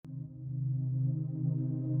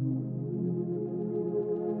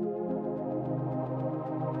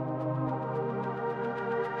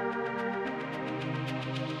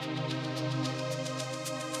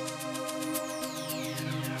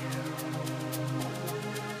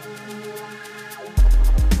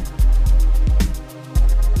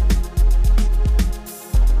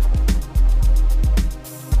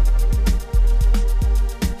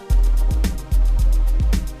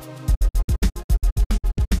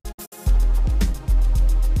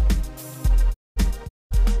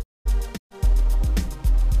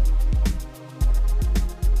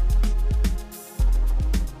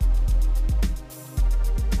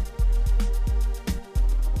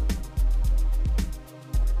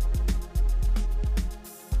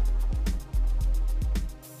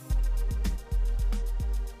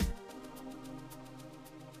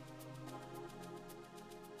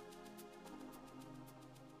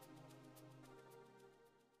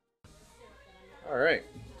All right.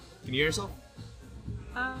 Can you hear yourself?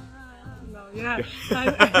 No, yeah.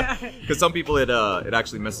 Because some people it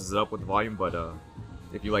actually messes it up with the volume, but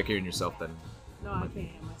if you like hearing yourself, then No, I can't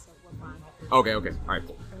hear myself. We're fine. okay. All right,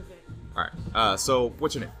 cool. Perfect. All right. So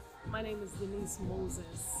what's your name? My name is Denise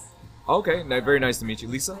Moses. Okay. Very nice to meet you,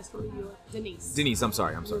 Lisa. Nice to meet you. Denise. Denise. I'm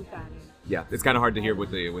sorry. You got it. Yeah, it's kind of hard to hear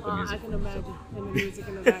with the I music. can imagine in the music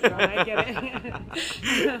in the background. I get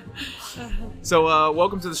it. So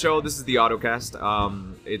welcome to the show. This is the Autocast.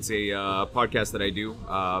 It's a podcast that I do,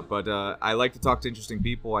 but I like to talk to interesting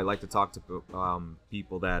people. I like to talk to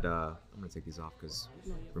people that I'm gonna take these off because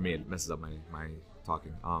for me it messes up my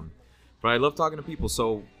talking. But I love talking to people.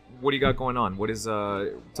 So what do you got going on? What is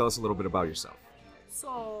tell us a little bit about yourself.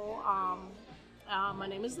 So, my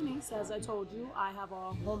name is Denise. As I told you, I have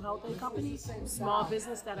a home health aid company, small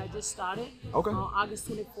business that I just started. Okay. August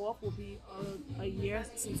 24th will be a year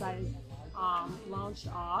since I launched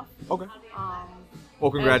off. Okay.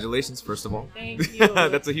 Well, congratulations, first of all. Thank you.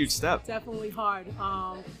 That's a huge step. Definitely hard.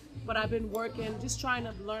 But I've been working, just trying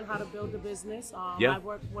to learn how to build the business. Yeah. I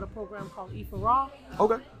work with a program called E for Raw.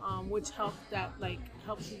 Okay. Which helps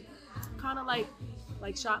you kind of like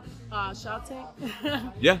Shark Tank.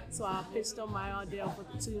 Yeah. So I pitched them my idea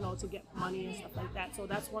to get money and stuff like that. So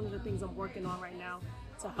that's one of the things I'm working on right now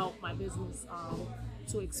to help my business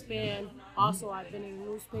to expand. Also, I've been in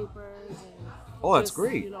newspapers and That's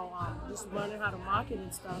great. just learning how to market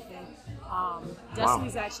and stuff. And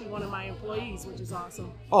Destiny's actually one of my employees, which is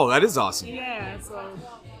awesome. Oh, that is awesome. Yeah, so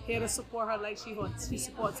here to support her like she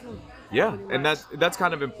supports me. Yeah, pretty and much. that's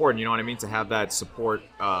kind of important, you know what I mean, to have that support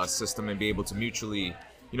system and be able to mutually,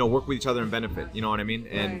 work with each other and benefit, you know what I mean?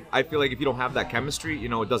 And Right. I feel like if you don't have that chemistry,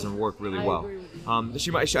 it doesn't work really I well. agree with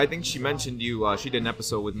you. I think she mentioned you. She did an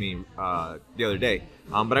episode with me the other day,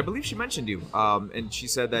 but I believe she mentioned you, and she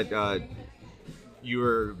said that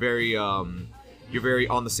you're very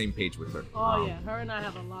on the same page with her. Oh yeah, her and I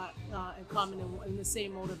have a lot in common in the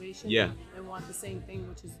same motivation. Yeah. And want the same thing,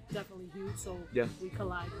 which is definitely huge. So Yeah. we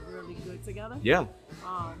collide really good together. Yeah.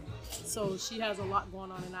 So she has a lot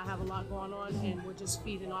going on, and I have a lot going on, and we're just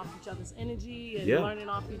feeding off each other's energy and Yeah. learning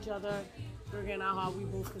off each other, figuring out how we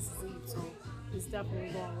both can succeed. So it's definitely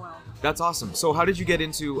going well. That's awesome. So how did you get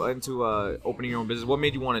into opening your own business? What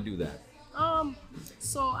made you want to do that?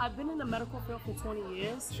 So I've been in the medical field for 20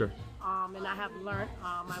 years. Sure. And I have learned.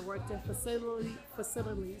 I worked in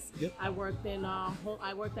facilities. Yep. I worked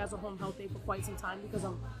as a home health aide for quite some time because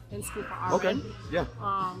I'm in school for RN. Okay. Yeah.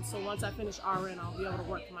 So once I finish RN, I'll be able to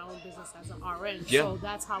work for my own business as an RN. Yeah. So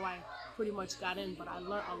that's how I pretty much got in. But I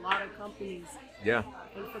learned a lot of companies Yeah.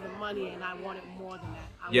 in for the money, and I wanted more than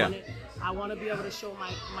that. Yeah. I want to be able to show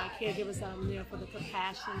my caregivers that I'm there for the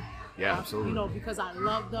compassion. Yeah, absolutely. Because I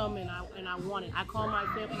love them and I want it. I call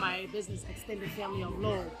my business Extended Family of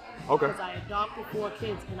Lowell. Okay. Because I adopted 4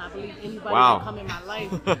 kids, and I believe anybody Wow. that come in my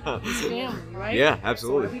life is family, right? Yeah,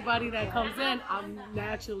 absolutely. So everybody that comes in, I'm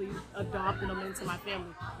naturally adopting them into my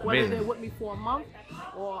family, whether Amazing. they're with me for a month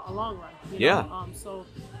or a long run. Yeah. So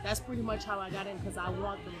that's pretty much how I got in, because I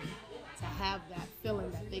want them to have that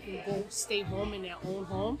feeling that they can go stay home in their own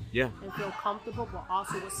home. Yeah. And feel comfortable, but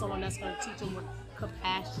also with someone that's going to teach them with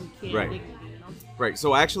compassion, care, Right. and dignity. Right.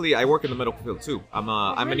 So actually, I work in the medical field too. I'm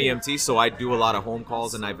an really? EMT, so I do a lot of home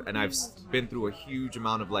calls, and I've been through a huge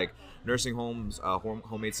amount of like nursing homes,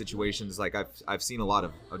 homemade situations. Like I've seen a lot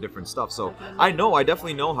of different stuff. So I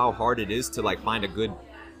definitely know how hard it is to like find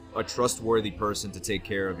a trustworthy person to take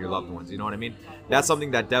care of your loved ones. You know what I mean? That's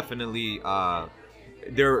something that definitely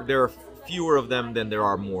there are fewer of them than there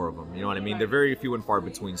are more of them. You know what I mean? They're very few and far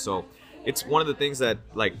between. So it's one of the things that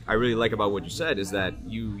like I really like about what you said is that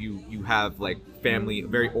you have like family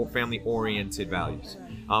oriented values,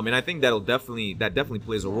 and I think that definitely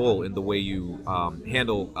plays a role in the way you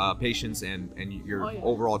handle patients and your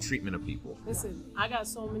overall treatment of people. Listen, I got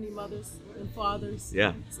so many mothers and fathers,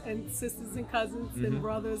 Yeah. and sisters and cousins and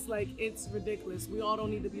brothers. Like, it's ridiculous. We all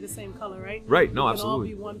don't need to be the same color, right? Right. No, we absolutely.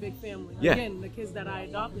 can all be one big family. Yeah. Again, the kids that I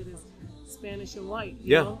adopted is Spanish and white.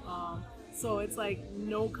 Yeah. So it's like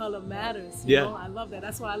no color matters. Yeah. I love that.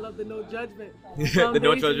 That's why I love the No Judgment The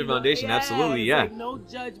No Judgment Foundation, absolutely, it's yeah. like no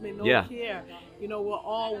judgment, no Yeah. care. We're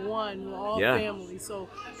all one. We're all Yeah. family. So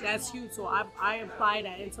that's huge. So I apply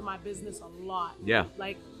that into my business a lot. Yeah.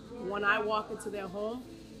 Like when I walk into their home,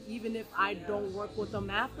 even if I don't work with them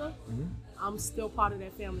after, I'm still part of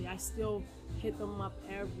their family. I still hit them up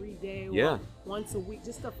every day or Yeah. once a week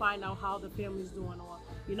just to find out how the family's doing, or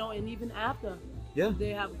and even after Yeah. they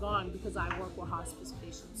have gone, because I work with hospice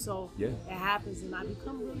patients. So Yeah. it happens, and I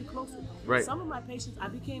become really close with them. Right. Some of my patients, I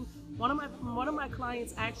became one of my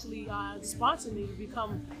clients actually sponsored me to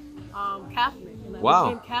become Catholic, and I Wow.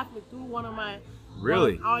 became Catholic through one of my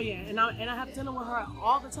Really? Oh yeah, and I have dinner with her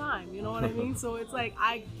all the time. You know what I mean? So it's like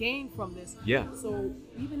I gain from this. Yeah. So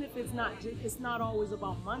even if it's not always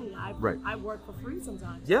about money. I work for free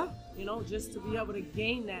sometimes. Yeah. You know, just to be able to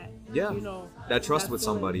gain that. Yeah. You know, that trust with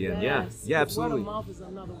somebody, and yeah, absolutely. Word of mouth is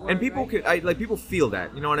another word, and people right? like people feel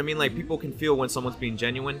that. You know what I mean? Like people can feel when someone's being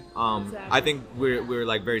genuine. Exactly. I think we're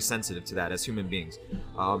like very sensitive to that as human beings.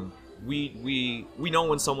 We know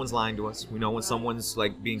when someone's lying to us. We know when someone's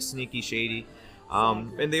like being sneaky, shady.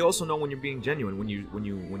 And they also know when you're being genuine. When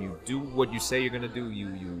you do what you say you're gonna do,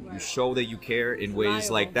 you show that you care in ways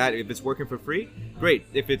like that. If it's working for free, great.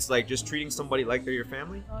 If it's like just treating somebody like they're your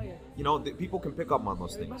family, oh yeah, you know, people can pick up on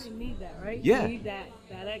those things. Everybody need that, right? Yeah. You need that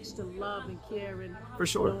extra love and care, and for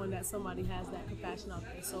sure, knowing that somebody has that compassion out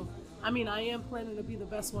there. So I mean, I am planning to be the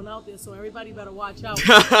best one out there, so everybody better watch out.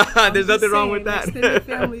 There's nothing wrong with that. Extended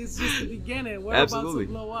family is just the beginning. We're Absolutely.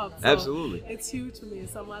 about to blow up. So Absolutely. It's huge for me.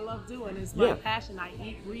 It's something I love doing. It's my passion. I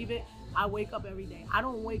eat, breathe it. I wake up every day. I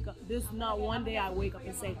don't wake up. There's not one day I wake up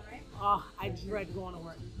and say, oh, I dread going to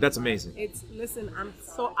work. That's amazing. Listen,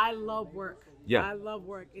 I love work. Yeah. I love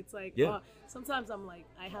work. It's like, sometimes I'm like,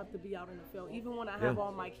 I have to be out in the field. Even when I have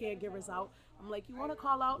all my caregivers out, I'm like, you want to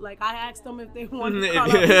call out? Like, I asked them if they want to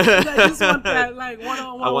call out. I just want that, like,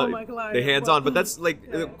 one-on-one with my client. The hands-on. But that's,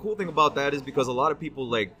 like, the cool thing about that is because a lot of people,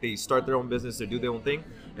 like, they start their own business, they do their own thing,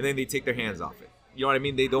 and then they take their hands off it. You know what I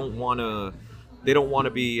mean? They don't want to be, they don't want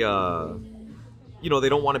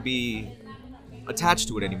to be attached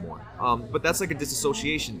to it anymore. But that's like a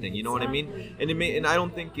disassociation thing, you know what I mean? And I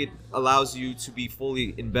don't think it allows you to be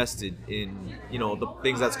fully invested in, the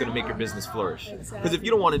things that's going to make your business flourish. Because if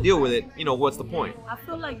you don't want to deal with it, what's the point? I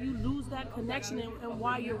feel like you lose that connection and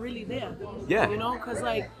why you're really there. Yeah. Because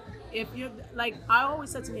like if you're like, I always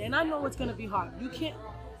said to me, and I know it's going to be hard. You can't.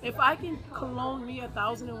 If I can clone me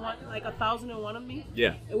 1,001, like 1,001 of me,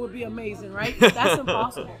 it would be amazing, right? That's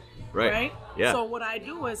impossible. Right? Yeah. So what I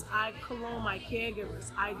do is I clone my caregivers.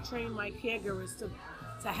 I train my caregivers to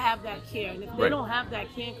have that care. And if they don't have that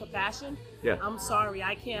care and compassion, I'm sorry,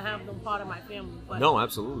 I can't have them part of my family. But no,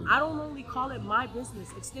 absolutely. I don't only call it my business.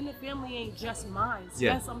 Extended family ain't just mine.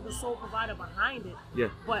 Yes, I'm the sole provider behind it. Yeah.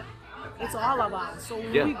 But it's all of ours. So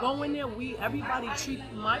when we go in there, everybody treat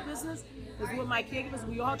my business is with my caregivers.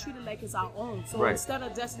 We all treat it like it's our own. So instead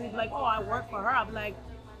of Destiny be like, oh, I work for her, I'll be like,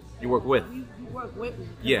 you work with. You work with me.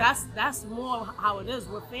 Yeah. That's more how it is.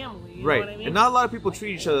 We're family. You know what I mean? And not a lot of people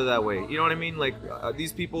treat each other that way. You know what I mean? Like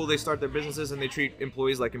these people, they start their businesses and they treat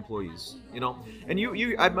employees like employees. And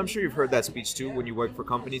I'm sure you've heard that speech too. When you work for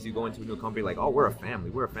companies, you go into a new company like, oh, we're a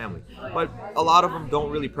family. We're a family. But a lot of them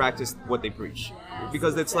don't really practice what they preach,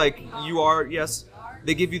 because it's like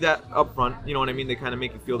they give you that up front. You know what I mean? They kind of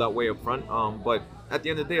make you feel that way up front. But at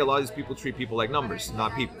the end of the day, a lot of these people treat people like numbers,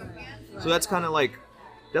 not people. So that's kind of like.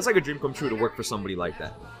 That's like a dream come true to work for somebody like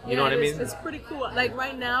that. You know what I mean? It's pretty cool. Like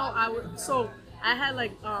right now, I had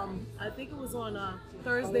like I think it was on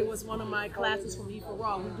Thursday was one of my classes from E for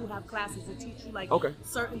Raw. We do have classes that teach you like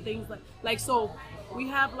certain things like so we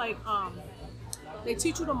have like they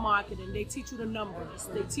teach you the marketing, they teach you the numbers,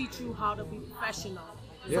 they teach you how to be professional.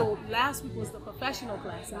 So last week was the professional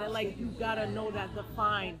class, and then like you gotta know that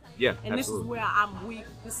define. Yeah, and this is where I'm weak.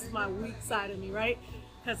 This is my weak side of me, right?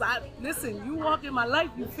 Because listen, you walk in my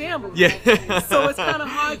life, you family. Yeah. So it's kind of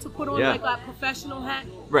hard to put on like that professional hat.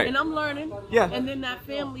 Right. And I'm learning. Yeah. And then that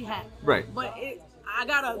family hat. Right. But I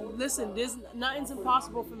gotta listen. Nothing's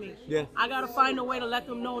impossible for me. Yeah. I gotta find a way to let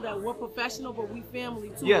them know that we're professional, but we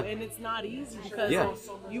family too. Yeah. And it's not easy because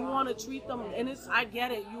you want to treat them, and I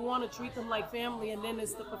get it. You want to treat them like family, and then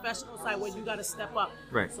it's the professional side where you gotta step up.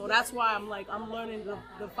 Right. So that's why I'm learning the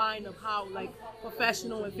define of how like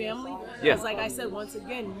professional and family. Yeah. Because like I said, once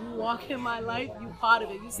again, you walk in my life, you part of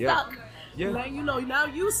it. You stuck. Yeah. Now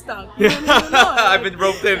you stuck. You don't even know. I've been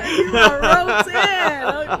roped in. You are roped in.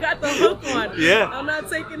 I got the hook on. Yeah. I'm not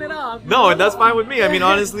taking it off. No, and that's fine with me. I mean,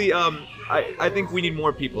 honestly, I think we need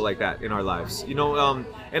more people like that in our lives.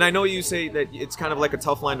 And I know you say that it's kind of like a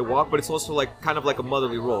tough line to walk, but it's also like kind of like a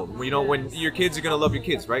motherly role. When your kids, you're gonna love your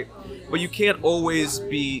kids, right? But you can't always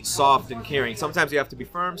be soft and caring. Sometimes you have to be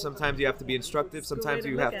firm. Sometimes you have to be instructive. Sometimes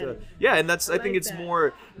you have to. Yeah, and I think it's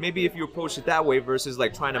more maybe if you approach it that way versus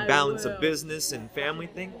like trying to balance a business and family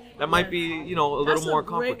thing. That might be a little more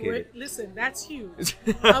complicated. Listen, that's huge.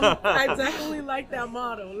 I definitely like that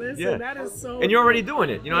motto. Listen, that is so. And you're already doing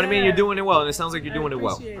it. You know what I mean? You're doing it well, and it sounds like you're doing it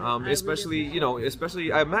well.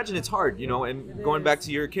 Especially I imagine it's hard. And going back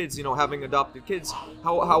to your kids, having adopted kids.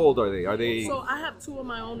 How old are they? Are they? So I have 2 of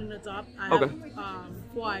my own in adopt. I have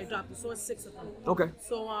 4 I adopted, so it's 6 of them. Okay.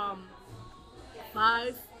 So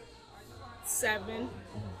 5, 7.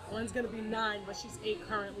 One's gonna be 9, but she's 8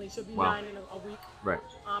 currently. She'll be Wow. 9 in a week. Right.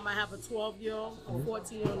 I have a 12-year-old, a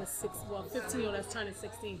 14-year-old, and a 15-year-old that's turning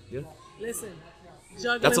 16. Yeah. Listen,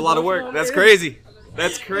 juggling. That's a lot of both work. That's is- crazy.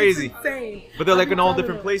 That's crazy. It's insane. But they're I like be in all telling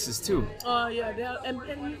different them. places too. Oh yeah, and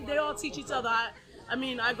they all teach each other. I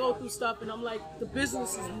mean, I go through stuff, and I'm like, the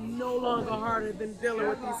business is no longer harder than dealing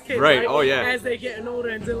with these kids, Right. right? Oh, yeah. As they getting older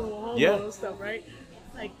and dealing with homeowners Yeah. and stuff, right?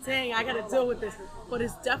 Like, dang, I gotta deal with this. But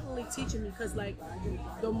it's definitely teaching me because, like,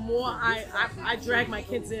 the more I drag my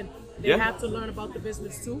kids in, they Yeah. have to learn about the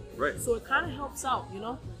business too. Right. So it kind of helps out, you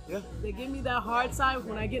know. Yeah. They give me that hard side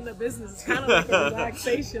when I get in the business. It's kind of like a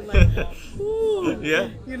relaxation, like, ooh, Yeah.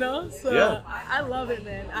 you know. So Yeah. I love it,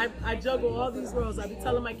 man. I juggle all these roles. I be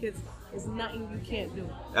telling my kids, there's nothing you can't do.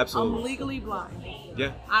 Absolutely. I'm legally blind.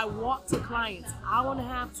 Yeah. I walk to clients hour and a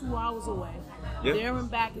half, 2 hours away. Yeah. There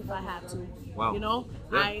and back if I have to. Wow. You know,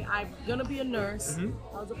 Yeah. I'm gonna be a nurse.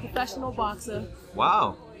 I was a professional boxer.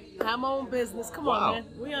 Wow. Have my own business. Come Wow. on, man.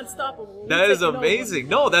 We unstoppable. We That is taking over. amazing.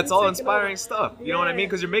 No, that's We all taking inspiring over. stuff. You know what I mean? Yeah.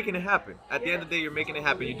 Because you're making it happen. At the end of the day, you're making it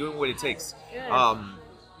happen. You're doing what it takes. Yeah.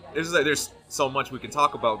 There's so much we can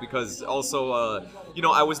talk about because also, you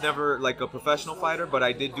know, I was never like a professional fighter, but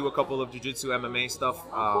I did do a couple of jiu-jitsu, MMA stuff.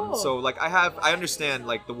 Cool. So like I understand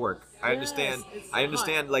like the work. I understand. Yes, it's I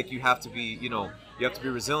understand like you have to be, you know, you have to be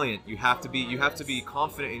resilient. You have to be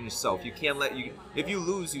confident in yourself. You can't let if you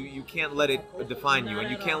lose, you can't let it define you, and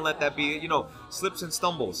you can't let that be, you know, slips and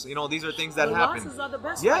stumbles. You know, these are things that The happen. losses are the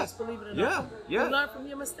best Yeah. fights, believe it or Yeah. not. Yeah. You learn from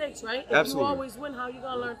your mistakes, right? If Absolutely. you always win, how you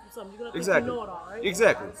gonna learn from something? You're gonna think Exactly. you know it all, right?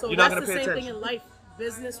 Exactly. So You're not that's gonna the pay same attention. thing in life,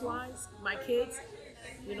 business-wise. My kids,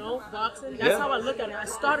 you know, boxing. That's Yeah. how I look at it. I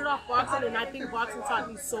started off boxing, and I think boxing taught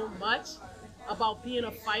me so much about being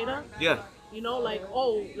a fighter. Yeah. You know, like,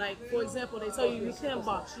 like, for example, they tell you can't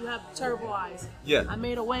box. You have terrible eyes. Yeah. I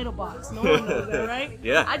made a way to box. No one knows that, right?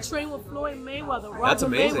 Yeah. I trained with Floyd Mayweather, That's Roger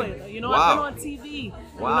amazing. Mayweather. You know, Wow. I've been on TV.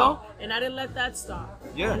 Wow. You know, and I didn't let that stop.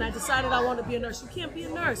 Yeah. And I decided I wanted to be a nurse. You can't be a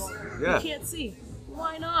nurse. Yeah. You can't see.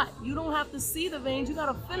 Why not? You don't have to see the veins. You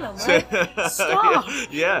gotta feel them, right? Stop.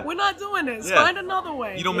 Yeah. We're not doing this. Yeah. Find another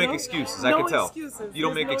way. You don't make know? excuses, I No can tell. Excuses. You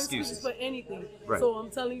don't There's make no excuses. for anything. Right. So I'm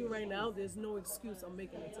telling you right now, there's no excuse. I'm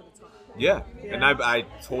making it to the top. Yeah, Yeah. and I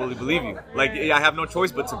totally believe you. Like I have no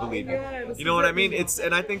choice but to believe you. Yeah, this You know is what I it. mean?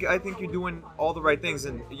 And I think you're doing all the right things.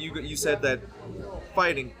 And you said that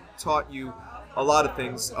fighting taught you a lot of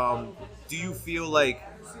things. Do you feel like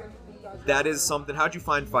that is something? How'd you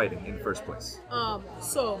find fighting in the first place?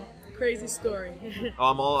 So crazy story.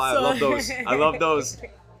 I love those. I love those.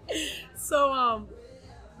 So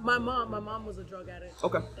my mom was a drug addict.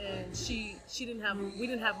 Okay. And we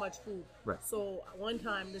didn't have much food. Right. So one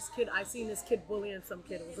time I seen this kid bullying some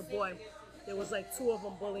kid. It was a boy. There was like 2 of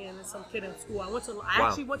them bullying some kid in school. I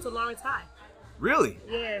actually went to Lawrence High. Really?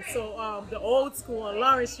 Yeah, so the old school on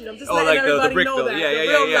Lawrence Street. I'm just Oh, letting like the everybody brick know building. that. Yeah, the yeah,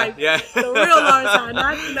 real yeah, life, yeah. the real Lawrence High,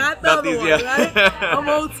 not the Not other these, one, yeah. right? I'm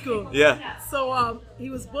old school. Yeah. So he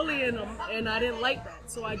was bullying him, and I didn't like that.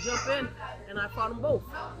 So I jumped in, and I fought them both.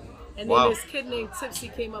 And then Wow. this kid named Tipsy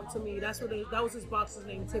came up to me. That was his boxer's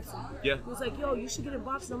name, Tipsy. Yeah. He was like, yo, you should get in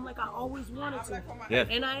boxing. I'm like, I always wanted to. Yeah.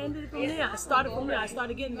 And I ended from there. I started from there. I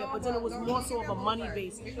started getting there. But then it was more so of a money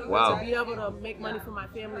base. Wow. To be able to make money for my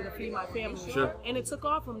family, to feed my family. Sure. And it took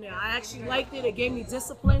off from there. I actually liked it. It gave me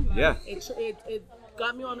discipline. Yeah. It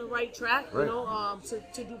got me on the right track, Right. you know,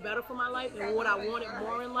 to do better for my life and what I wanted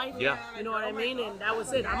more in life. Yeah. You know what I mean? And that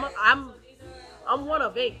was it. I'm one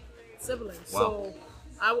of 8 siblings. Wow. So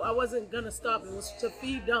I wasn't gonna stop. It was to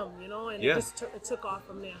feed them, you know, and Yeah. it took off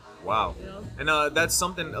from there. Wow. You know? And that's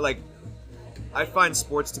something like I find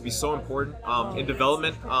sports to be so important in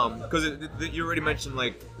development because you already mentioned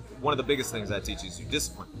like one of the biggest things that teaches you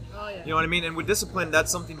discipline. Oh yeah. You know what I mean? And with discipline,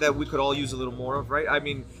 that's something that we could all use a little more of, right? I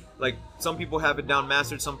mean, like some people have it down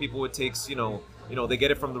mastered. Some people it takes, you know, they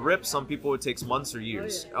get it from the rip. Some people it takes months or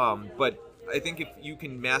years. But I think if you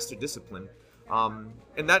can master discipline,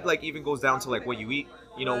 and that like even goes down to like what you eat,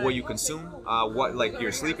 you know, what you consume, what like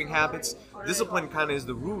your sleeping habits. Discipline kind of is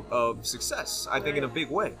the root of success, I think, in a big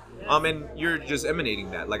way. And you're just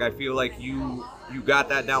emanating that. Like I feel like you got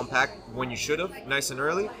that down packed when you should have, nice and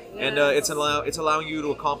early, and it's allowing you to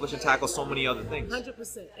accomplish and tackle so many other things.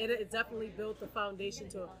 100%. It definitely built the foundation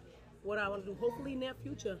to what I want to do. Hopefully, near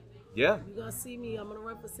future. Yeah, You're gonna see me. I'm gonna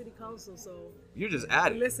run for city council. So you're just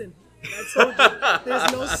at it. listen, I told you,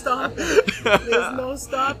 there's no stopping. There's no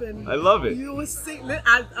stopping. I love it. You will see.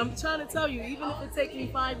 I'm trying to tell you, even if it takes me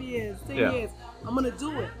 5 years, 10 Yeah. years, I'm gonna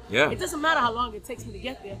do it. Yeah. It doesn't matter how long it takes me to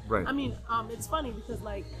get there. Right. I mean, it's funny because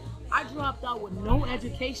like I dropped out with no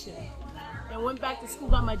education and went back to school,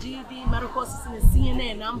 got my GED, medical assistant, and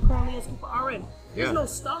CNA, and I'm currently in school for RN. There's no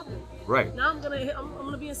stopping. Right. Now I'm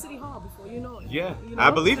gonna be in City Hall before you know it. Yeah, You know? I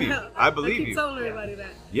believe you. I I believe keep you. telling everybody that.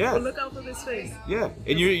 Yeah. But look out for this face. Yeah,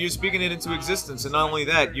 and you're speaking it into existence, and not only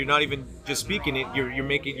that, you're not even just speaking it.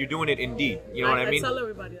 You're doing it indeed. You know what I mean? I tell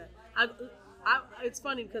everybody that. It's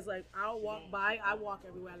funny because like I'll walk by. I walk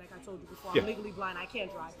everywhere, like I told you before. Yeah. I'm legally blind. I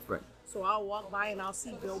can't drive. Right. So I'll walk by and I'll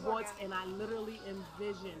see billboards, and I literally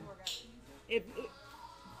envision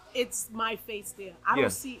it's my face there. I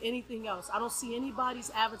don't see anything else. I don't see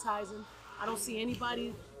anybody's advertising. I don't see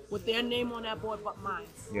anybody with their name on that board but mine.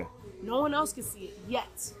 Yeah. No one else can see it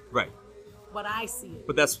yet. Right. But I see it.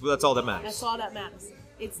 But that's all that matters. That's all that matters.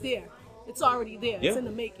 It's there. It's already there. Yeah. It's in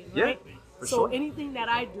the making, Yeah, right? for So sure. anything that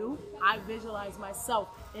I do, I visualize myself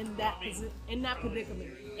in that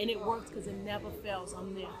predicament, and it works because it never fails.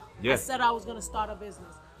 I'm there. Yeah. I said I was gonna start a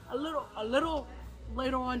business a little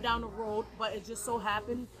later on down the road, but it just so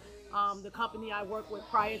happened the company I worked with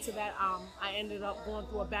prior to that, I ended up going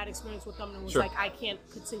through a bad experience with them, and was like, I can't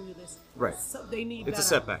continue this. Right. So they need It's better. a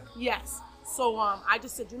setback. Yes. So I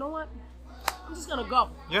just said, you know what? I'm just gonna go.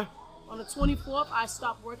 Yeah. On the 24th, I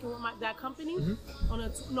stopped working with that company. Mm-hmm. On the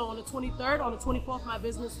 23rd, on the 24th, my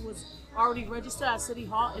business was already registered at City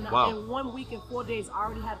Hall, and Wow. in 1 week and 4 days, I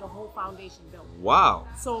already had the whole foundation built. Wow.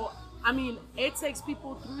 So, I mean, it takes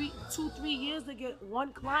people 3 years to get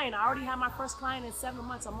one client. I already had my first client in 7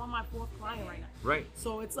 months. I'm on my 4th client right now. Right.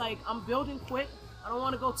 So it's like I'm building quick. I don't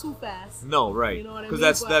want to go too fast. No, right. You know what I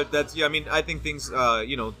Because mean? that's yeah. I mean, I think things,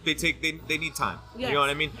 they need time. Yes, you know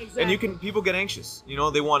what I mean? exactly. And people get anxious.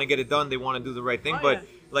 They want to get it done. They want to do the right thing, Oh, but yeah.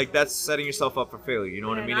 like that's setting yourself up for failure. You know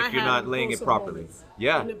what I And mean? If you're had not laying it impulsive properly. moments.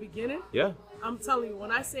 Yeah. In the beginning, Yeah. I'm telling you,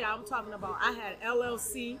 when I say I'm talking about, I had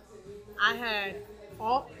LLC, I had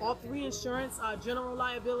all 3 insurance, general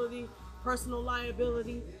liability, personal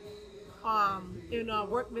liability, in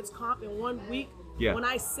workman's comp in 1 week. Yeah. When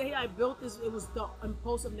I say I built this, it was the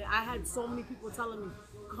impulsiveness. I had so many people telling me,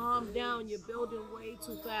 calm down, you're building way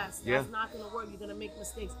too fast. Yeah. That's not going to work. You're going to make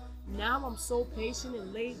mistakes. Now I'm so patient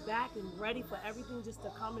and laid back and ready for everything just to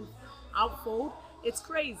come and outfold. It's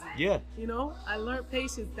crazy. Yeah. I learned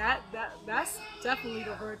patience. That's definitely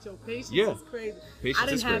the virtue. Patience Yeah. is crazy. Patience I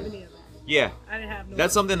didn't is have crazy. any of that. Yeah. I didn't have no.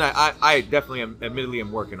 That's something that I definitely admittedly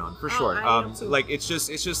am working on for sure. I am too. Like it's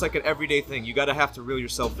just like an everyday thing. You gotta have to reel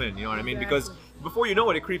yourself in. You know what I mean? Because Exactly. before you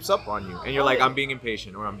know it, it creeps up on you, and you're Oh, like, yeah. I'm being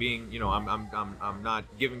impatient, or I'm being, I'm not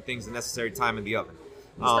giving things the necessary time in the oven.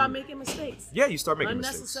 You start making mistakes. Yeah, you start making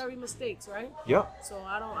mistakes. Unnecessary mistakes, right? Yeah. So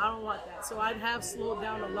I don't want that. So I have slowed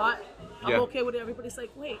down a lot. I'm Yeah. okay with it. Everybody's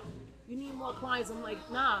like, wait, you need more clients. I'm like,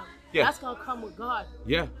 nah. Yeah. That's gonna come with God.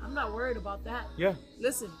 Yeah. I'm not worried about that. Yeah.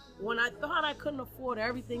 Listen, when I thought I couldn't afford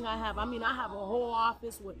everything I have, I mean, I have a whole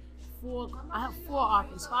office with 5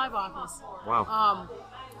 offices. Wow.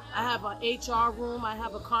 I have an HR room. I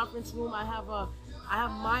have a conference room. I have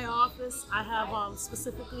my office. I have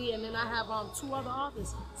specifically, and then I have 2 other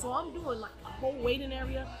offices. So I'm doing like a whole waiting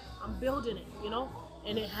area. I'm building it,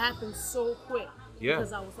 and it happened so quick. Yeah.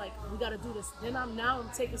 Because I was like, we got to do this. Then I'm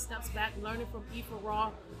taking steps back, learning from E4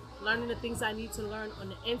 Raw, learning the things I need to learn on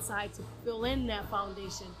the inside to fill in that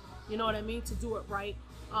foundation. You know what I mean? To do it right.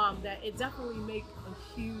 That it definitely make a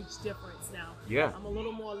huge difference now. Yeah. I'm a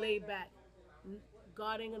little more laid back.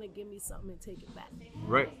 God ain't gonna give me something and take it back.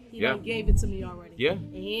 Right. He Yeah. done gave it to me already. Yeah.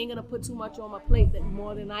 And he ain't gonna put too much on my plate that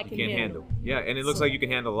more than I You can't handle. handle. Yeah, and it looks So- like you can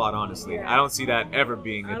handle a lot, honestly. Yeah. I don't see that ever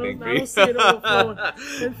being a thing for I you. don't see it on the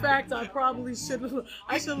phone. In fact, I probably should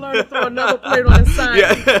learn to throw another plate on the side.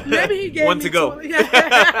 Yeah. Maybe he gave One me to go.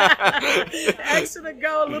 Extra to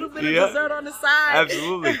go, a little bit of Yeah. dessert on the side.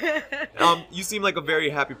 Absolutely. You seem like a very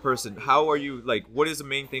happy person. How are you? Like, what is the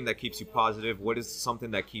main thing that keeps you positive? What is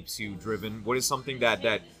something that keeps you driven? What is something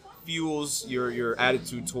that fuels your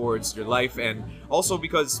attitude towards your life? And also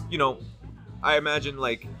because I imagine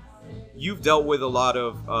like you've dealt with a lot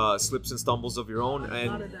of slips and stumbles of your own,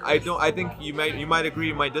 and I think you might agree,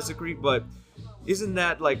 you might disagree, but isn't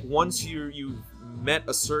that like once you've met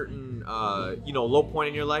a certain low point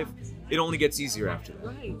in your life, it only gets easier after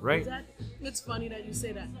that? Right. Exactly. It's funny that you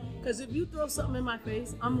say that, because if you throw something in my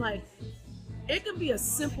face, I'm like, it could be a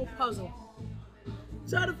simple puzzle.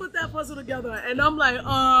 Try to put that puzzle together, and I'm like,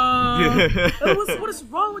 what is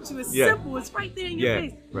wrong with you? It's simple. It's right there in your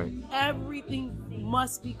face. Right. Everything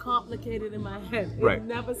must be complicated in my head. It Right.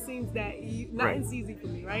 never seems that nothing's easy for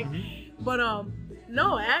me, right? But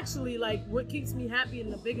no, actually, like what keeps me happy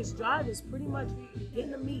and the biggest drive is pretty much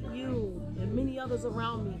getting to meet you and many others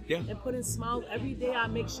around me. Yeah. And putting smiles every day. I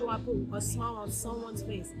make sure I put a smile on someone's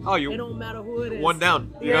face. Oh, it don't matter who it is. One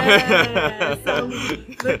down. You Yeah. know? So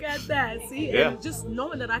look at that. See, Yeah. and just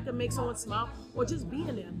knowing that I can make someone smile or just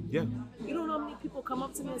being there. Yeah. You don't know how many people come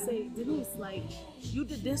up to me and say, Denise, like, you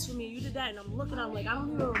did this for me, you did that. And I'm looking, I'm like, I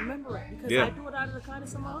don't even remember it because Yeah. I do it out of the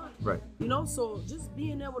kindness of my heart. Right. You know, so just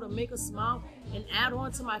being able to make a smile and add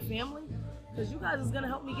on to my family, because you guys is going to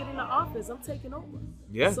help me get in the office. I'm taking over.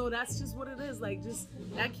 Yeah. So that's just what it is. Like, just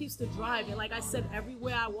that keeps the drive. And like I said,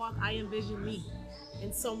 everywhere I walk, I envision me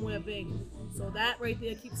in somewhere big. So that right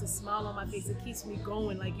there keeps a smile on my face. It keeps me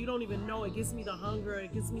going. Like, you don't even know. It gives me the hunger.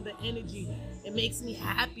 It gives me the energy. It makes me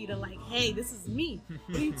happy to like, hey, this is me.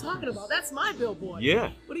 What are you talking about? That's my billboard.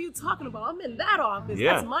 Yeah. What are you talking about? I'm in that office.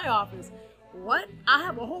 Yeah. That's my office. What? I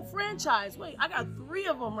have a whole franchise. Wait, I got 3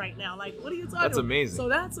 of them right now. Like, what are you talking about? That's amazing. So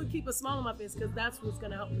that's what keep a smile on my face, because that's what's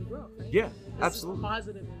going to help me grow. Right? Yeah, It's absolutely. Just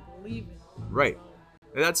positive and believing. Right.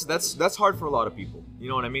 And that's hard for a lot of people. You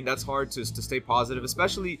know what I mean? That's hard to stay positive.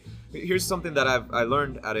 Especially, here's something that I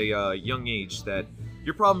learned at a young age, that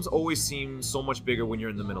your problems always seem so much bigger when you're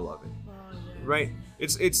in the middle of it. Oh, yeah. Right?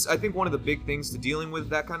 It's I think one of the big things to dealing with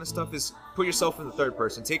that kind of stuff is put yourself in the third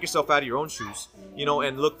person. Take yourself out of your own shoes, you know,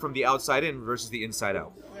 and look from the outside in versus the inside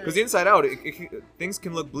out. Because the inside out, things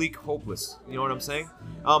can look bleak, hopeless. You know what I'm saying?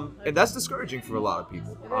 And that's discouraging for a lot of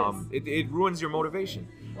people. It ruins your motivation.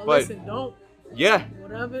 Well, But listen, don't. yeah,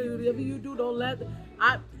 Whatever you do, don't let.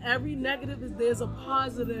 Every negative there's a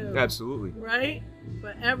positive. absolutely. Right?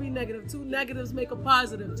 For every negative, 2 negatives make a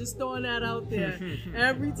positive. Just throwing that out there.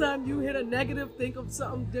 Every time you hit a negative, think of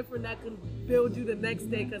something different that can build you the next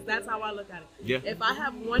day, because that's how I look at it. Yeah. If I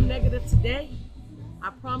have 1 negative today, I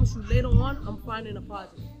promise you later on, I'm finding a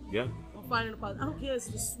positive. Yeah. I'm finding a positive. I don't care, it's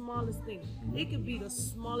the smallest thing. It could be the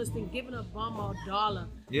smallest thing. Giving a bum $1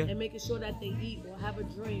 Yeah. and making sure that they eat or have a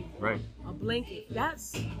drink. Or Right. a blanket.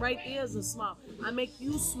 That's right there is a smile. I make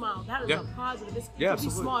you smile. That is Yeah. a positive. It Yeah, can be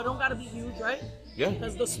absolutely. small. It don't gotta be huge, right? Yeah.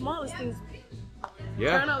 Because the smallest things turn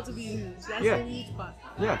Yeah. out to be huge. That's Yeah. a huge part.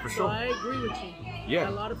 Yeah, for So sure. I agree with you. Yeah.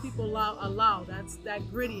 A lot of people allow. That's that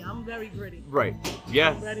gritty. I'm very gritty. Right.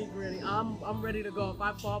 Yeah. I'm ready gritty. I'm ready to go. If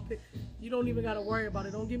I fall, you don't even gotta worry about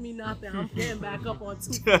it. Don't give me nothing. I'm getting back up on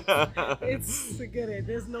 2 feet. It's forget it.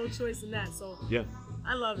 There's no choice in that. So Yeah.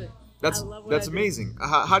 I love it. That's I love what that's I do. amazing.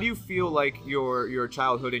 How do you feel like your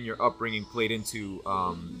childhood and your upbringing played into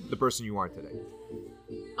the person you are today?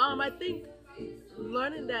 I think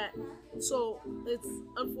learning that. So it's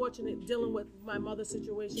unfortunate dealing with my mother's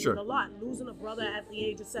situation Sure. a lot. Losing a brother at the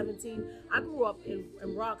age of 17. I grew up in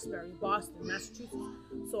Roxbury, Boston, Massachusetts.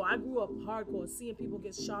 So I grew up hardcore, seeing people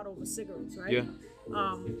get shot over cigarettes, right? Yeah.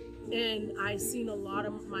 And I seen a lot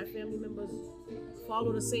of my family members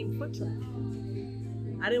follow the same foot track.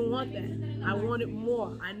 I didn't want that. I wanted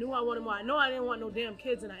more. I knew I wanted more. I know I didn't want no damn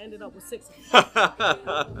kids, and I ended up with 6 of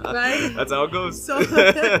them. Right? That's how it goes. So,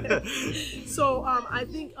 I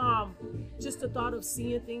think just the thought of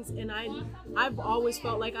seeing things, and I've always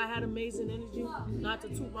felt like I had amazing energy. Not to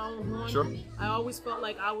toot my own horn. Sure. I always felt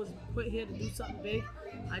like I was put here to do something big.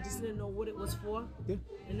 I just didn't know what it was for. Yeah.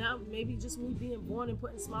 And now maybe just me being born and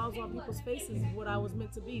putting smiles on people's faces is what I was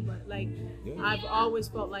meant to be. But like, Yeah. I've always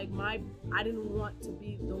felt like I didn't want to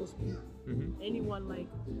be those people. Mhm. Anyone like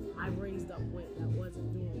I raised up with that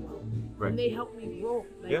wasn't doing well. Right. And they helped me grow.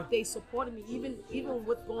 Like Yeah. they supported me, even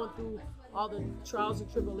with going through all the trials and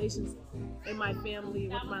tribulations in my family,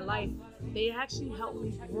 with my life. They actually helped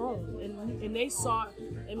me grow, and they saw it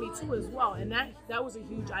in me too as well. And that was a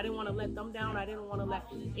huge. I didn't want to let them down. I didn't want to let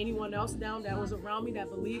anyone else down that was around me that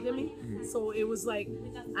believed in me. So it was like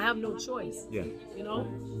I have no choice. Yeah. You know,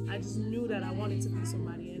 I just knew that I wanted to be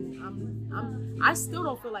somebody, and I still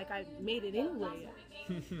don't feel like I made it anywhere yet.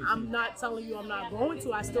 I'm not telling you I'm not going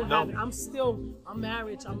to. I still have it. I'm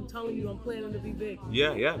married. I'm telling you I'm planning to be big.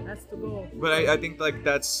 Yeah. Yeah. That's the goal. But I think like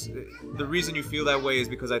that's the reason you feel that way is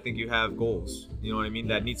because I think you have goals. You know what I mean?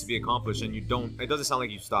 That need to be accomplished, and you don't. It doesn't sound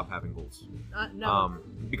like you stop having goals. No.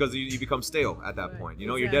 Because you become stale at that Right. point. You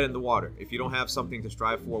know, you're dead in the water. If you don't have something to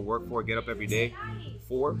strive for, work for, get up every day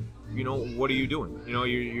for, you know, what are you doing? You know,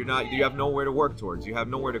 you're not. You have nowhere to work towards. You have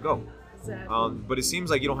nowhere to go. Exactly. But it seems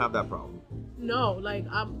like you don't have that problem. No, like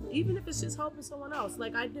even if it's just helping someone else.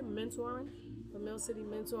 Like I did mentoring for Mill City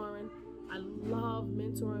Mentoring. I love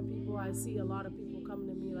mentoring people. I see a lot of people coming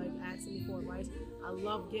to me me, like asking me for advice. I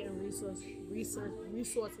love getting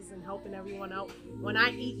resources and helping everyone out. When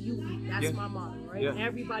I eat, you eat. That's my motto, right? Yeah.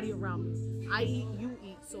 Everybody around me. I eat, you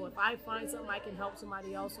eat. So if I find something I can help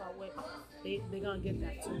somebody else out with, they're going to get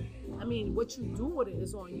that too. I mean, what you do with it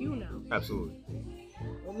is on you now. Absolutely.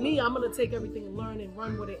 With me, I'm going to take everything and learn and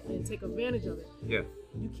run with it and take advantage of it. Yeah.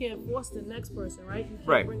 You can't force the next person, right? You can't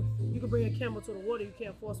Right. You can bring a camel to the water. You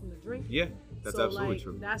can't force them to drink. Yeah, that's so, absolutely like,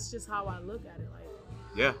 true. That's just how I look at it. Like,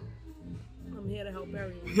 Yeah. I'm here to help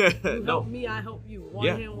everyone. You help me, I help you. One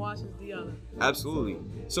hand washes the other. Absolutely.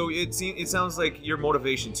 So it sounds like your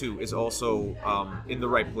motivation too is also in the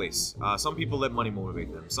right place. Some people let money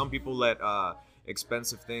motivate them. Some people let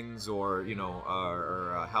expensive things, or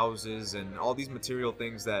or houses and all these material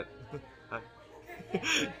things that.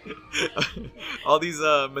 All these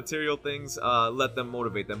material things let them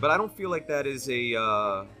motivate them, but I don't feel like that is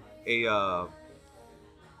a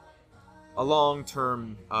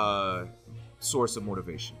long-term source of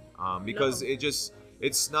motivation, because it's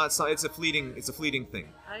a fleeting thing.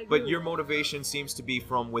 But your motivation seems to be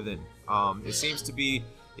from within. It seems to be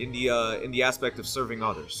in the aspect of serving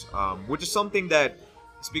others, which is something that,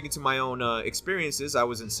 speaking to my own experiences, I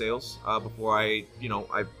was in sales before I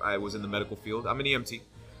was in the medical field. I'm an EMT,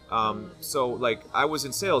 so like I was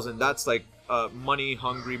in sales, and that's like money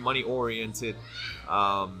hungry, money oriented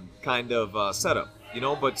kind of setup.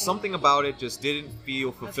 But something about it just didn't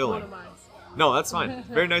feel fulfilling. No, that's fine.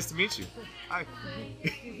 Very nice to meet you. Hi.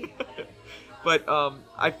 But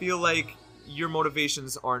I feel like your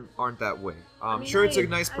motivations aren't that way. Sure, it's a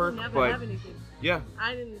nice perk, but yeah,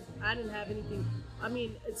 I didn't have anything. I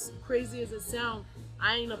mean, it's crazy as it sounds,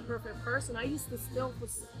 I ain't a perfect person. I used to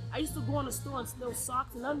go in the store and steal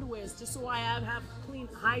socks and underwears just so I have clean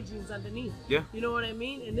hygienes underneath. Yeah. You know what I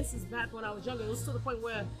mean? And this is back when I was younger. It was to the point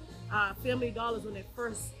where Family Dollars, when it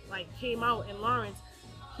first came out in Lawrence,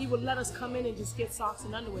 he would let us come in and just get socks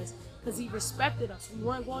and underwears because he respected us. We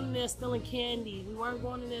weren't going in there stealing candy. We weren't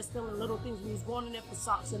going in there stealing little things. We was going in there for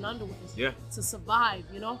socks and underwears to survive,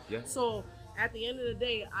 Yeah. So at the end of the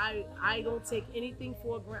day, I don't take anything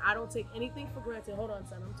for granted. I don't take anything for granted. Hold on,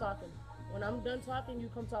 son. I'm talking. When I'm done talking, you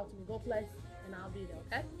come talk to me. Go play, and I'll be there.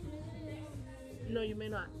 Okay? No, you may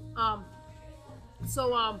not. So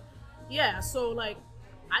like,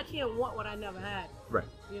 I can't want what I never had. Right.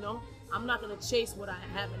 I'm not gonna chase what I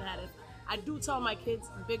haven't had. I do tell my kids,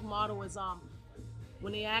 the big motto is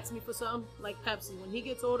when they ask me for something, like Pepsi, when he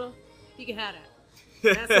gets older, he can have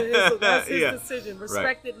that. That's his decision.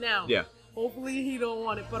 Respect it now. Yeah. Hopefully he don't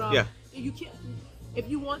want it, but you can't. If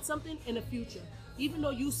you want something in the future, even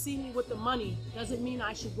though you see me with the money, doesn't mean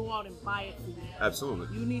I should go out and buy it for you.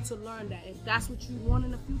 Absolutely. You need to learn that. If that's what you want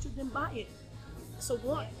in the future, then buy it. It's a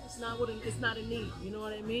want. It's not a need. You know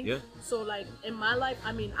what I mean? Yeah. So like in my life,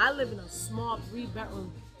 I mean, I live in a small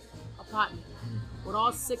 3-bedroom apartment with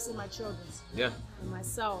all 6 of my children. Yeah. And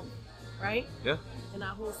myself, right? Yeah. And I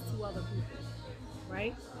host 2 other people,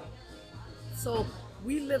 right? So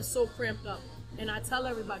we live so cramped up, and I tell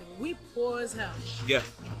everybody we poor as hell. Yeah.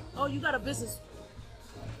 Oh, you got a business?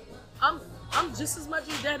 I'm just as much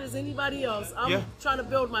in debt as anybody else. I'm trying to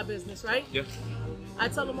build my business, right? Yeah. I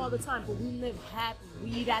tell them all the time, but we live happy. We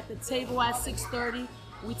eat at the table at 6:30.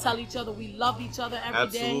 We tell each other we love each other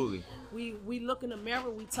every day. Absolutely. We look in the mirror.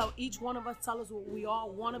 We tell each one of us, tell us what we all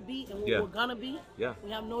want to be and what we're gonna be. Yeah. We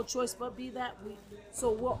have no choice but be that.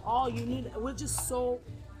 So we're all unique. We're just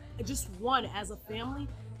one as a family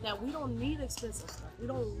that we don't need expensive stuff. We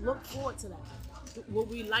don't look forward to that. Would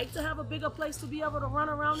we like to have a bigger place to be able to run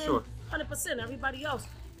around in? 100%. Everybody else.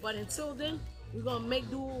 But until then, we're gonna make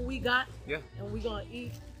do what we got. Yeah. And we're gonna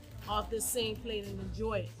eat off this same plate and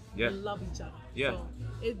enjoy it. Yeah. And love each other. Yeah. So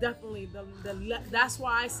it definitely that's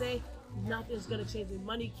why I say nothing's gonna change me.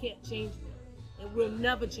 Money can't change me. It will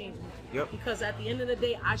never change me. Yep. Because at the end of the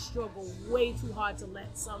day, I struggle way too hard to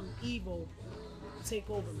let some evil take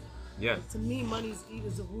over me. Yeah. Like, to me, money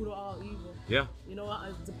is the root of all evil. Yeah.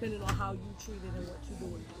 Depending on how you treat it and what you do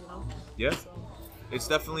with it. Yeah. So, it's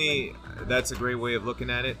definitely, that's a great way of looking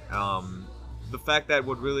at it. The fact that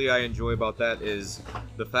what really I enjoy about that is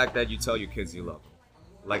the fact that you tell your kids you love them.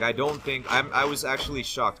 Like, I don't think, I was actually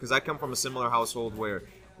shocked because I come from a similar household where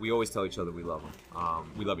we always tell each other we love them.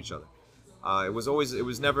 We love each other. It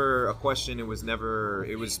was never a question. It's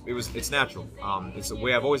natural. It's the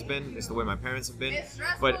way I've always been. It's the way my parents have been.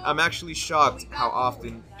 But I'm actually shocked how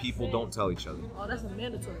often people don't tell each other. Oh, that's a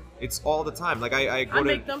mandatory. It's all the time. Like I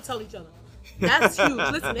make them tell each other. That's huge.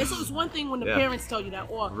 Listen, it's one thing when the parents tell you that,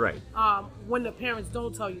 or when the parents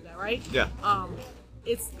don't tell you that, right? Yeah.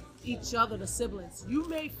 It's each other, the siblings. You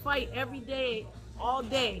may fight every day, all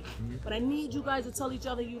day, but I need you guys to tell each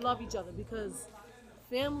other you love each other, because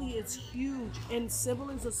family is huge, and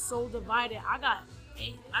siblings are so divided. I got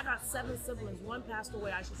 7 siblings. One passed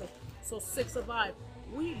away, I should say. So 6 survived.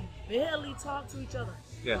 We barely talk to each other.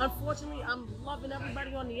 Yeah. Unfortunately, I'm loving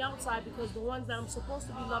everybody on the outside because the ones that I'm supposed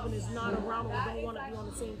to be loving is not around or don't want to be on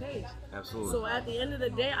the same page. Absolutely. So at the end of the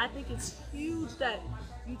day, I think it's huge that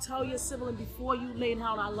you tell your sibling before you lay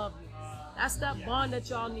down, I love you. That's that bond that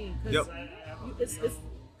y'all need. Because it's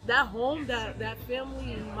that home, that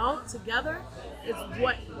family mount together is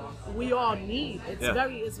what we all need. It's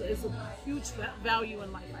it's a huge value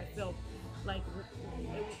in life, I feel. Like,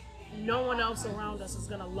 no one else around us is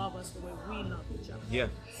gonna love us the way we love each other. Yeah.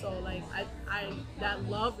 So like I that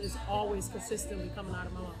love is always consistently coming out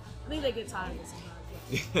of my mouth. I think they get tired of it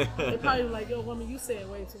sometimes. They probably like, yo, woman, you say it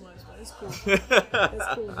way too much, but it's cool. It's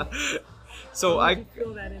cool. So I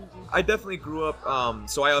feel that energy. I definitely grew up.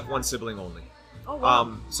 So I have one sibling only. Oh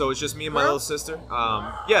wow. So it's just me and my little sister.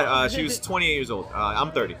 She was 28 years old.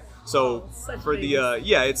 I'm 30. So for the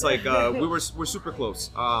it's like we're super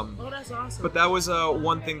close. Oh, that's awesome. But that was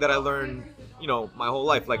one thing that I learned, my whole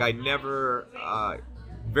life. Like I never,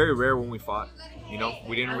 very rare when we fought.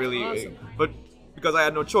 We didn't really, awesome. but because I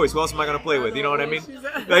had no choice, who else am I gonna play with? You know what I mean?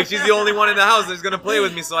 Like she's the only one in the house that's gonna play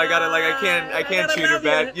with me, so I gotta I can't treat her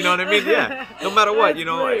bad. You know what I mean? Yeah. No matter what,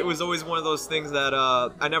 it was always one of those things that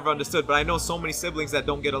I never understood. But I know so many siblings that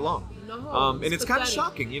don't get along. And it's kind of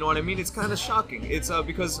shocking, you know what I mean? It's kind of shocking. It's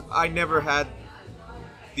because I never had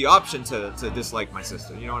the option to dislike my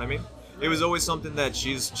sister, you know what I mean? It was always something that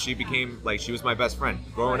she became, like, she was my best friend.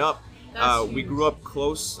 Growing up, we grew up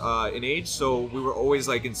close in age, so we were always,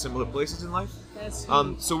 like, in similar places in life.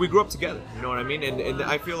 So we grew up together, you know what I mean? And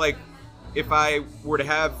I feel like if I were to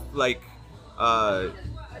have, like,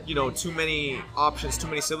 too many options, too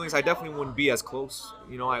many siblings, I definitely wouldn't be as close.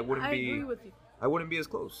 I agree with you. I wouldn't be as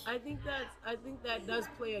close. I think that does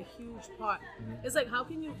play a huge part. It's like, how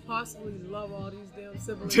can you possibly love all these damn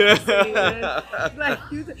siblings? Like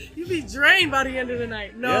you be drained by the end of the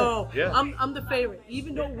night. No, yeah. I'm the favorite.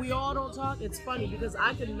 Even though we all don't talk, it's funny because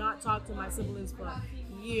I could not talk to my siblings for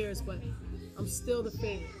years, but I'm still the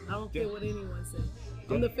favorite. I don't care what anyone says.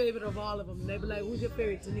 I'm the favorite of all of them. They be like, "Who's your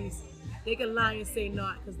favorite, Denise?" They can lie and say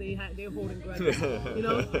not because they're holding grudges,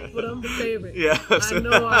 But I'm the favorite. Yeah, I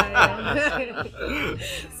know I am.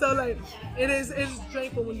 So like, it's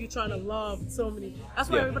painful when you're trying to love so many. That's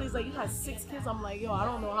why everybody's like, you got 6 kids. I'm like, yo, I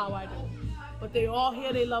don't know how I do it, but they all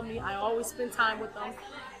here. They love me. I always spend time with them.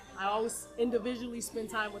 I always individually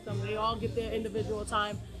spend time with them. They all get their individual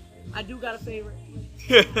time. I do got a favorite.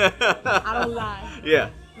 I don't lie.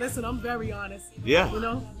 Yeah. Listen, I'm very honest. Yeah.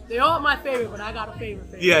 They all my favorite, but I got a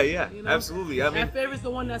favorite. Yeah. Absolutely. I mean, that favorite's the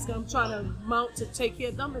one that's I'm trying to mount to take care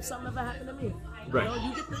of them if something ever happened to me. Right.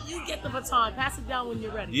 You get the baton. Pass it down when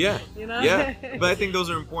you're ready. Yeah. Yeah. But I think those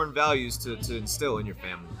are important values to instill in your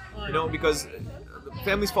family. Because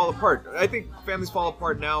families fall apart. I think families fall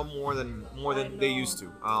apart now more than they used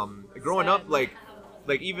to. Growing up, like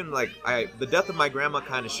even the death of my grandma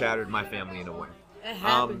kind of shattered my family in a way. It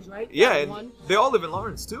happens, right? Yeah, and they all live in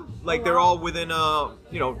Lawrence too. Like they're all within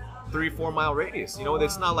 3-4 mile radius.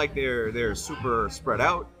 It's not like they're super spread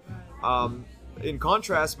out. In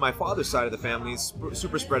contrast, my father's side of the family is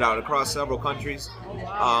super spread out across several countries.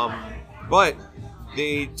 But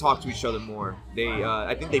they talk to each other more.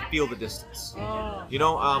 I think they feel the distance. And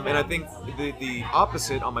I think the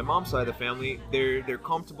opposite on my mom's side of the family, they're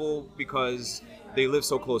comfortable because they live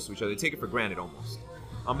so close to each other. They take it for granted almost.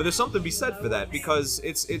 But there's something to be said for that because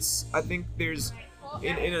it's I think there's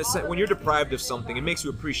in a sense when you're deprived of something, it makes you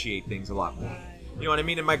appreciate things a lot more. You know what I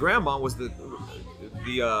mean? And my grandma was the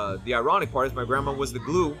ironic part is my grandma was the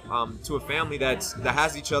glue to a family that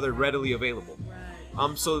has each other readily available.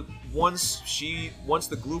 So once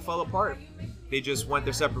the glue fell apart, they just went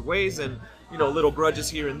their separate ways, and little grudges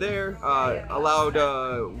here and there allowed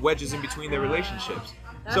wedges in between their relationships.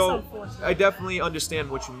 That's so I definitely understand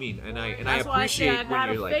what you mean, and I appreciate I got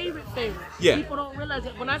when you're a favorite. Yeah. People don't realize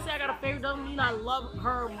that when I say I got a favorite, doesn't mean I love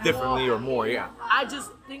her more. Differently or more, yeah. I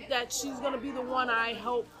just think that she's gonna be the one I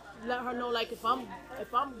help let her know, like if I'm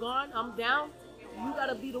gone, I'm down. You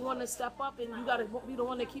gotta be the one to step up, and you gotta be the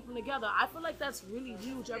one to keep them together. I feel like that's really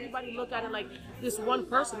huge. Everybody look at it like this one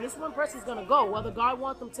person. This one person's gonna go, whether God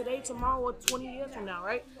wants them today, tomorrow, or 20 years from now,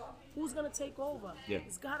 right? Who's gonna take over? Yeah.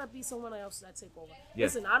 It's gotta be someone else that take over. Yeah.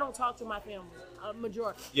 Listen, I don't talk to my family,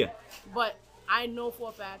 majority. Yeah. But I know for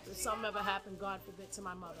a fact if something ever happened, God forbid, to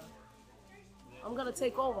my mother, I'm gonna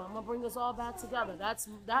take over. I'm gonna bring us all back together.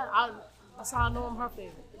 That's how I know I'm her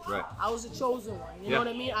favorite. Right. I was the chosen one. You know what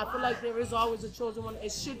I mean? I feel like there is always a chosen one.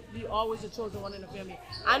 It should be always a chosen one in the family.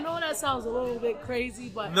 I know that sounds a little bit crazy,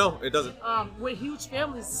 but no, it doesn't. With huge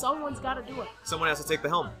families, someone's got to do it. Someone has to take the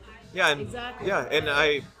helm. Yeah, and exactly. Yeah,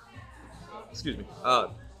 and excuse me.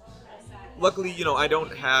 Luckily, I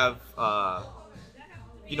don't have a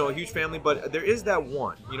huge family, but there is that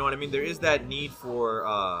want. You know what I mean? There is that need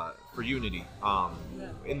for unity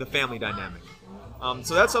in the family dynamic.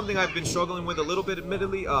 So that's something I've been struggling with a little bit,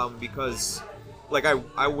 admittedly, because, like,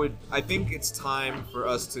 I think it's time for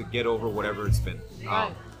us to get over whatever it's been,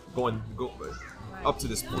 go up to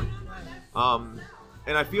this point.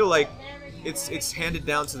 And I feel like it's handed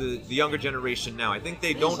down to the younger generation now. I think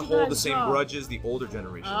they don't hold the same grudges the older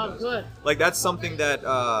generation does. Good. Like, that's something that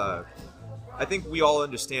I think we all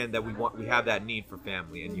understand, that we have that need for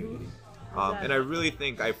family and unity. And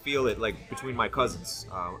I feel it, like, between my cousins,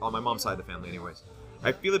 on my mom's side of the family anyways.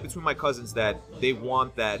 I feel it between my cousins that they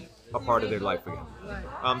want that a part of their life again.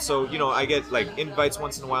 Right. So, I get, like, invites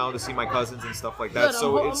once in a while to see my cousins and stuff like that. Good,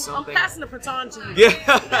 so it's something. I'm passing the baton to you.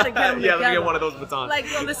 Yeah. You gotta get them Yeah, let me get one of those batons.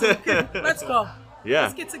 Like, yo, listen, let's go. Yeah.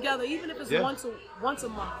 Let's get together, even if it's once a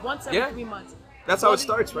month, once every 3 months. That's how it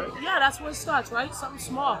starts, right? Yeah, that's where it starts, right? Something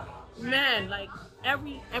small. Man, like,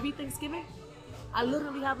 every Thanksgiving, I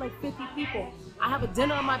literally have like 50 people. I have a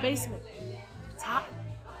dinner in my basement. Top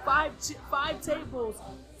five tables,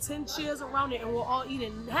 10 chairs around it, and we're all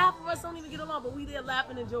eating. Half of us don't even get along, but we there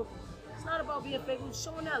laughing and joking. It's not about being fake. We're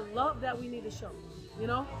showing that love that we need to show.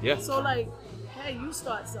 Yeah. So, like, hey, you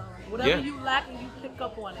start selling. Whatever you lack, and you pick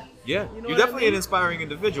up on it. Yeah. You know You're definitely an inspiring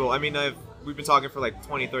individual. I mean, we've been talking for like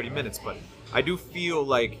 20, 30 minutes, but I do feel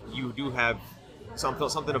like you do have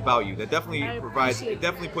something about you that definitely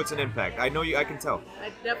definitely puts an impact. I know I can tell.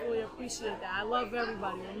 I definitely appreciate that. I love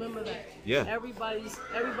everybody. Remember that. Yeah. Everybody.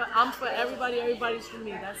 I'm for everybody. Everybody's for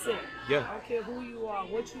me. That's it. Yeah. I don't care who you are,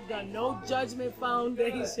 what you've done. No judgment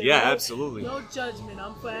foundation. Yeah, absolutely. No judgment.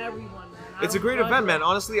 I'm for everyone, man. It's a great event, man.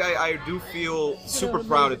 Honestly, I do feel super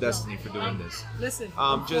proud of Destiny for doing this. Listen,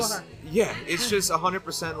 it's just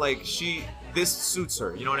 100% like this suits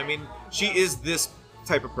her. You know what I mean? She is this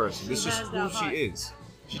type of person. This is just who she is.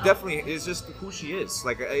 She definitely is just who she is.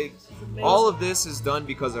 Like, all of this is done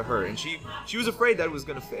because of her, and she was afraid that it was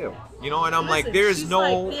gonna fail. And I'm like, there's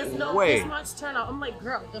no way. This much turnout. I'm like,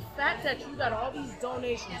 girl, the fact that you got all these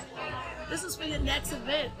donations, this is for your next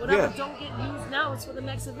event. Whatever don't get used now, it's for the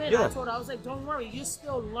next event. I told her, I was like, don't worry, you're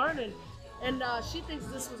still learning. And she thinks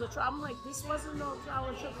this was a trial. I'm like, this wasn't no trial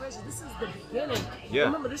and tribulation. This is the beginning. Yeah.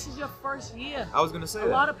 Remember, this is your first year. I was gonna say a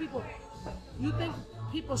lot of people. You think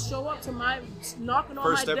people show up to my knocking on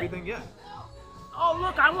first my everything? Yeah. Oh,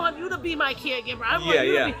 look, I want you to be my caregiver. I want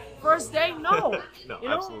you to be first day. No. No,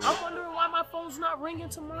 absolutely. I'm wondering why my phone's not ringing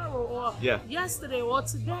tomorrow or yesterday or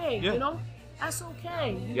today. Yeah. That's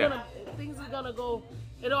okay. Things are gonna go.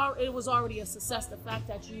 It was already a success. The fact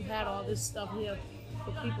that you had all this stuff here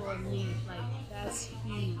for people in need, like, that's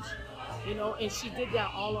huge. And she did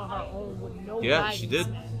that all on her own with no guidance. Yeah, she did.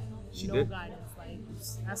 No guidance.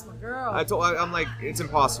 That's my girl. I'm like, it's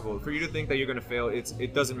impossible for you to think that you're gonna fail.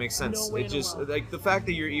 It doesn't make sense. No way it just in the world. like the fact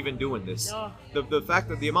that you're even doing this, the fact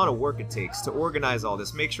that the amount of work it takes to organize all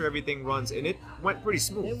this, make sure everything runs, and it went pretty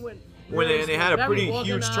smooth. It went and it had a pretty huge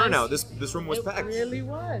organized. turnout. This room was packed. It really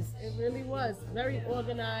was. It really was very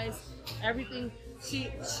organized. Everything. She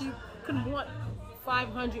couldn't want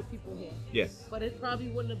 500 people here. Yes. But it probably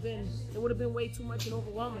wouldn't have been. It would have been way too much and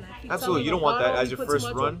overwhelming. Absolutely, you don't want that as your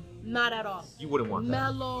first run. Not at all. You wouldn't want that.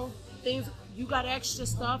 Mellow things. You got extra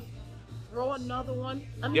stuff. Throw another one.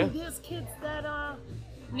 I mean, there's kids that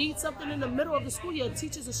need something in the middle of the school year.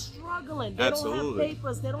 Teachers are struggling. They don't have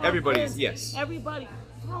papers. They don't have pens. Everybody.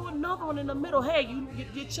 Throw another one in the middle. Hey,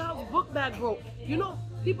 your child's book bag broke.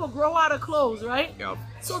 People grow out of clothes, right? Yep.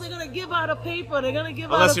 So they're gonna give out a paper. They're gonna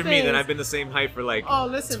give out a Unless you're me, then I've been the same height for like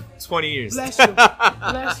 20 years. Bless you.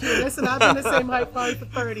 Bless you. Listen, I've been the same height probably for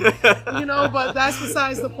 30. But that's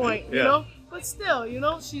besides the point. But still,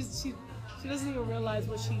 she doesn't even realize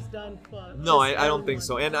what she's done for. No, I don't think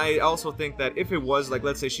so. And I also think that if it was like,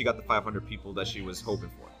 let's say she got the 500 people that she was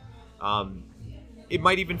hoping for, it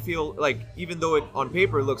might even feel like, even though it on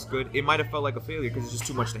paper it looks good, it might have felt like a failure because it's just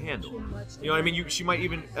too much to handle. You know what I mean? She might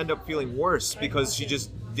even end up feeling worse because she just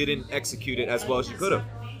didn't execute it as well as she could have.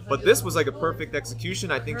 But this was like a perfect execution.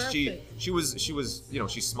 I think she was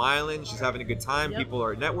she's smiling, she's having a good time. People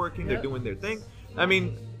are networking, they're doing their thing. I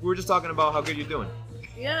mean, we were just talking about how good you're doing.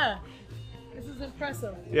 Yeah. This is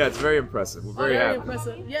impressive. Yeah, it's very impressive. We're very happy.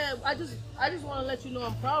 Impressive. Yeah, I just want to let you know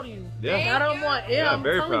I'm proud of you. Yeah. I don't want. Yeah, I'm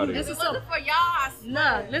very telling proud you, of you. this is Looking for y'all.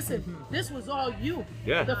 Nah, listen, this was all you.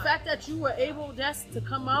 Yeah. The fact that you were able just to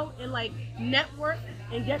come out and like network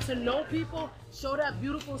and get to know people, show that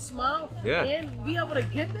beautiful smile, Yeah. and be able to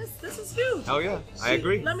get this is huge. Hell yeah, I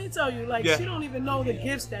agree. Let me tell you, like, Yeah. she don't even know the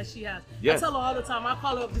gifts that she has. Yeah. I tell her all the time. I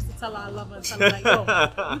call her up just to tell her I love her and tell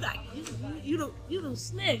her like, yo, you don't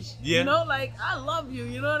snitch. Yeah. You know, like, I love you.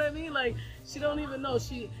 You know what I mean? Like, she don't even know.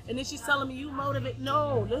 And then she's telling me, you motivate.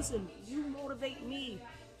 No, listen, you motivate me.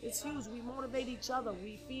 It's huge. We motivate each other.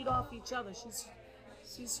 We feed off each other.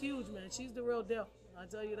 She's huge, man. She's the real deal. I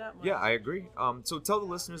tell you that much. Yeah, I agree. So tell the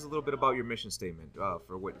listeners a little bit about your mission statement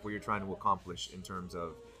for what you're trying to accomplish in terms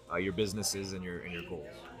of your businesses and your goals.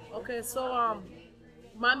 Okay, so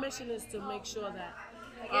my mission is to make sure that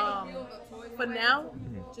for now,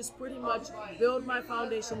 just pretty much build my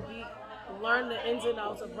foundation deep, learn the ins and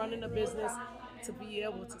outs of running a business to be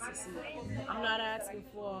able to succeed. I'm not asking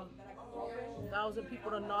for 1,000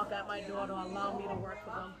 people to knock at my door to allow me to work for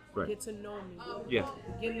them, Right. get to know me, Yeah.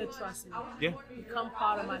 begin to trust me, Yeah. become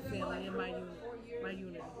part of my family and my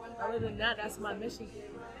unity. Other than that, that's my mission,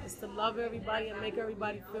 is to love everybody and make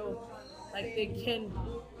everybody feel like they can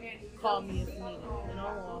call me if needed, you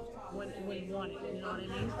know, or when wanted, you know what I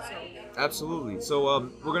mean? So Absolutely. So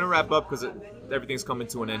we're gonna wrap up because everything's coming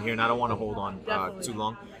to an end here, and I don't want to hold on too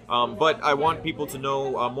long. But I want people to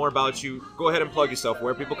know more about you. Go ahead and plug yourself.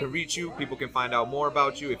 Where people can reach you, people can find out more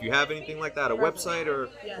about you. If you have anything like that, a website or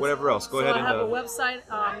whatever else, go ahead I and. have a website.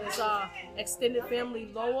 It's Extended Family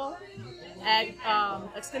Lowell at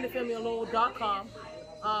extendedfamilylowell.com.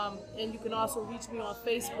 And you can also reach me on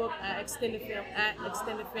Facebook at Extended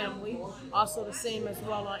Family. Also the same as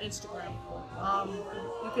well on Instagram.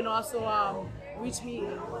 You can also reach me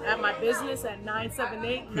at my business at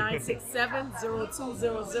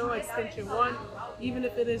 978-967-0200 extension 1, even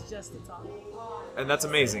if it is just a talk. And that's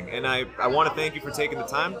amazing. And I want to thank you for taking the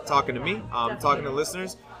time, talking to me, talking to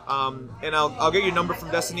listeners. And I'll get your number from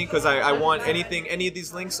Destiny because I want any of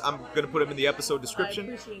these links. I'm going to put them in the episode description.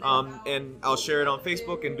 I appreciate that. And I'll share it on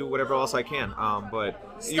Facebook and do whatever else I can. But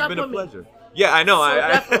Stuck you've been a with me. pleasure. Yeah, I know. So I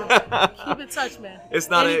definitely keep in touch, man. It's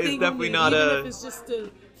not. Anything It's you definitely need, not even a. if it's just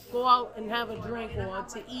to go out and have a drink or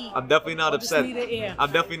to eat. I'm definitely not or just upset. need an ear.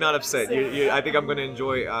 I'm definitely not upset. I think I'm going to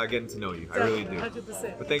enjoy getting to know you. I really do.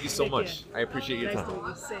 100%. But thank you so Take much. care. I appreciate your Nice time. to meet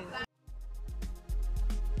you. Same.